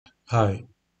Hi,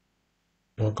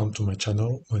 welcome to my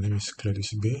channel. My name is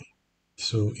Cledisibe.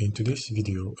 So in today's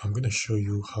video, I'm going to show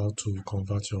you how to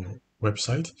convert your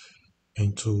website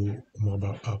into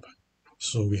mobile app.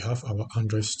 So we have our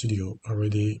Android Studio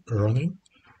already running,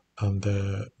 and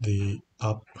the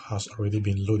app has already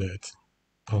been loaded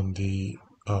on the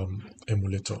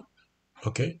emulator.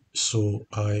 Okay, so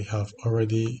I have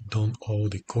already done all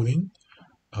the coding.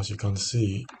 As you can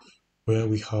see, where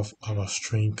we have our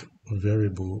string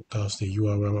variable, that's the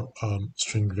URL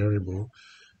string variable.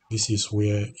 This is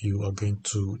where you are going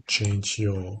to change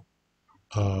your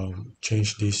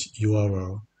change this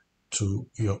URL to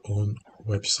your own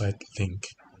website link.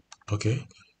 Okay,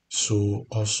 so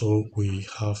also we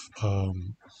have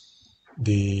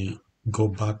the go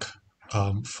back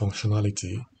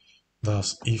functionality.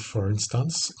 That's if, for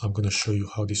instance, I'm going to show you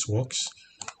how this works.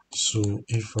 So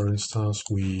if, for instance,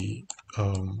 we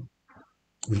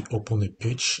open a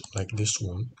page like this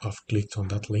one, I've clicked on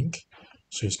that link,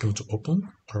 so it's going to open.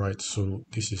 All right, so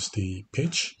this is the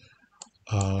page,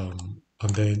 and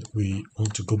then we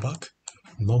want to go back.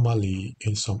 Normally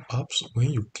in some apps,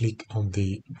 when you click on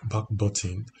the back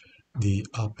button, the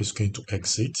app is going to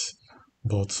exit,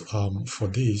 but for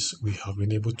this we have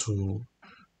been able to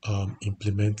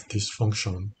implement this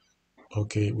function.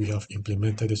 Okay, we have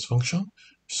implemented this function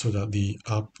so that the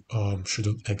app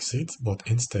shouldn't exit, but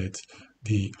instead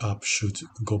the app should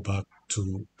go back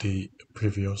to the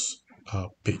previous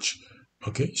page.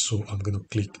 Okay, so I'm going to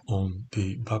click on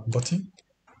the back button.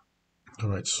 All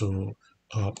right, so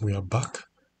we are back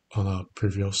on our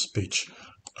previous page.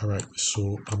 All right,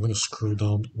 so I'm going to scroll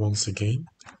down once again.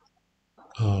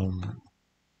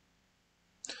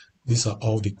 These are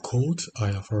all the code.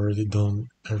 I have already done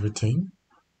everything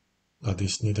that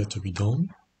is needed to be done.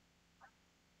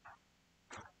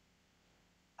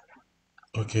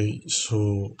 Okay,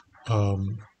 so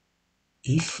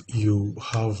if you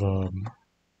have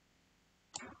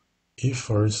if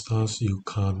for instance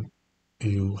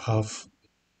you have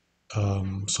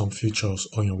some features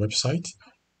on your website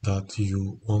that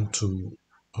you want to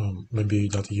maybe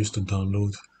that you used to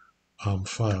download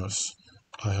files,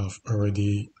 I have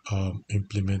already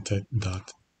implemented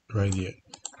that right here.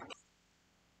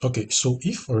 Okay, so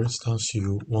if for instance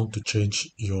you want to change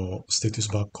your status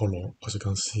bar color, as you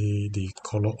can see the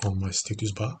color on my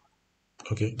status bar,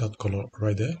 okay, that color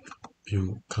right there,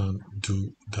 you can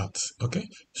do that. Okay,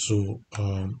 so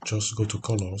just go to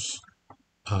colors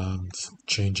and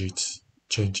change it.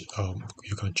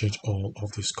 You can change all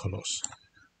of these colors.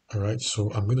 All right,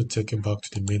 so I'm going to take it back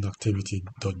to the main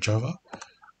activity.java.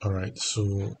 All right,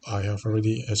 so I have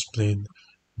already explained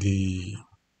the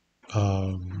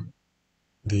um,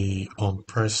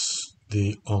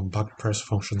 on back press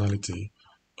functionality.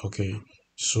 Okay,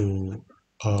 so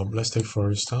let's take, for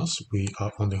instance, we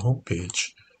are on the home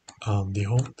page. The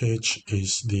home page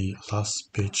is the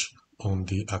last page on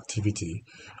the activity.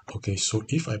 Okay, so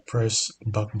if I press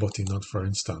back button now, for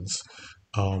instance,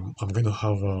 I'm going to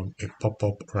have a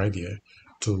pop-up right here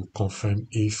to confirm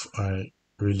if I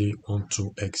really want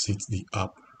to exit the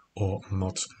app or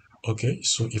not. Okay,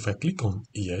 so if I click on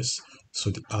yes, so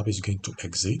the app is going to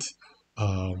exit.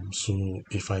 So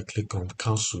if I click on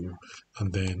cancel,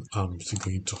 and then I'm still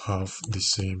going to have the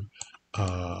same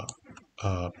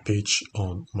page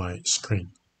on my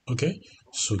screen. Okay,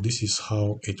 so this is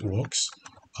how it works.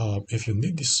 If you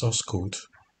need the source code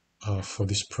for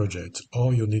this project,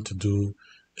 all you need to do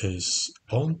is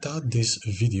under this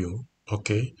video.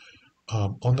 Okay,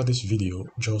 under this video,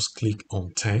 just click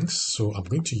on thanks. So I'm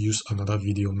going to use another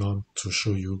video now to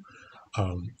show you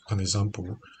an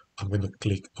example. I'm going to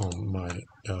click on my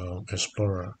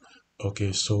Explorer.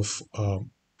 Okay, so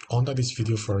under this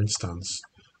video, for instance,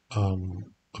 I'm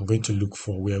going to look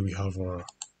for where we have our,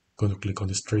 going to click on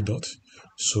this three dot.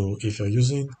 So if you're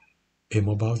using a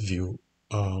mobile view,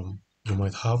 you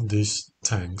might have these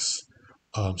tanks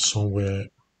somewhere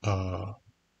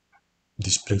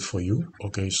displayed for you.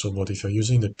 Okay, so but if you're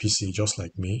using the PC just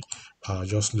like me,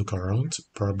 just look around,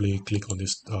 probably click on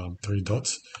this three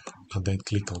dots and then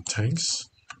click on tanks.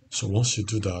 So once you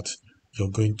do that,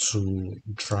 you're going to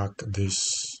drag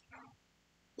this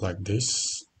like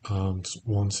this, and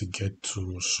once you get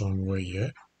to somewhere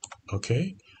here,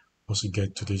 okay, once you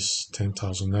get to this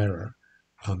 10,000 naira,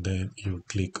 and then you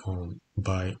click on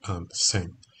buy and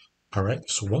send. All right,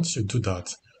 so once you do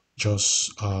that,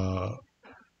 just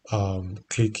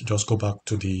click, just go back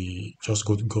to the, just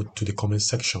go to the comment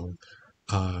section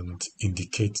and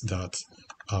indicate that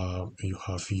you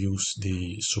have used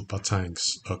the super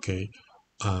tanks. Okay,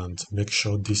 and make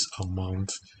sure this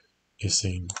amount is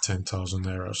in 10,000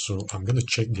 naira. So I'm going to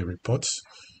check the reports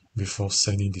before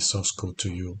sending the source code to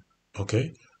you.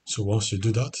 Okay, So once you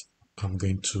do that, I'm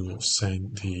going to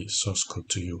send the source code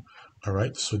to you. All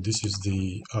right, so this is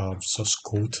the source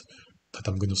code that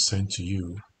I'm going to send to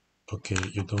you. Okay,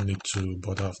 you don't need to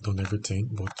bother, I've done everything,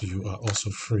 but you are also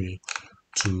free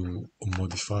to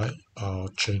modify or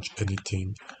change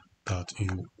anything that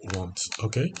you want.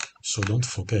 Okay, so don't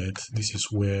forget, this is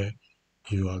where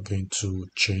you are going to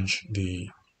change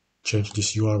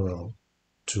this URL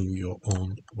to your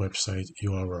own website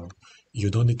URL. You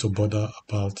don't need to bother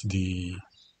about the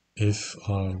if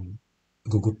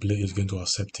Google Play is going to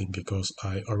accept it, because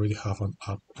I already have an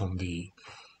app on the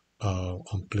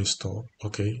on Play Store,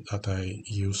 okay, that I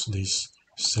use this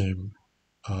same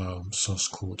source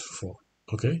code for.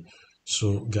 Okay,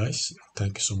 so guys,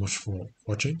 thank you so much for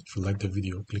watching. If you like the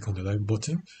video, click on the like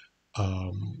button.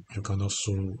 You can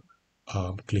also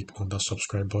click on that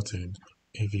subscribe button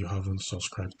if you haven't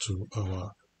subscribed to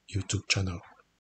our YouTube channel.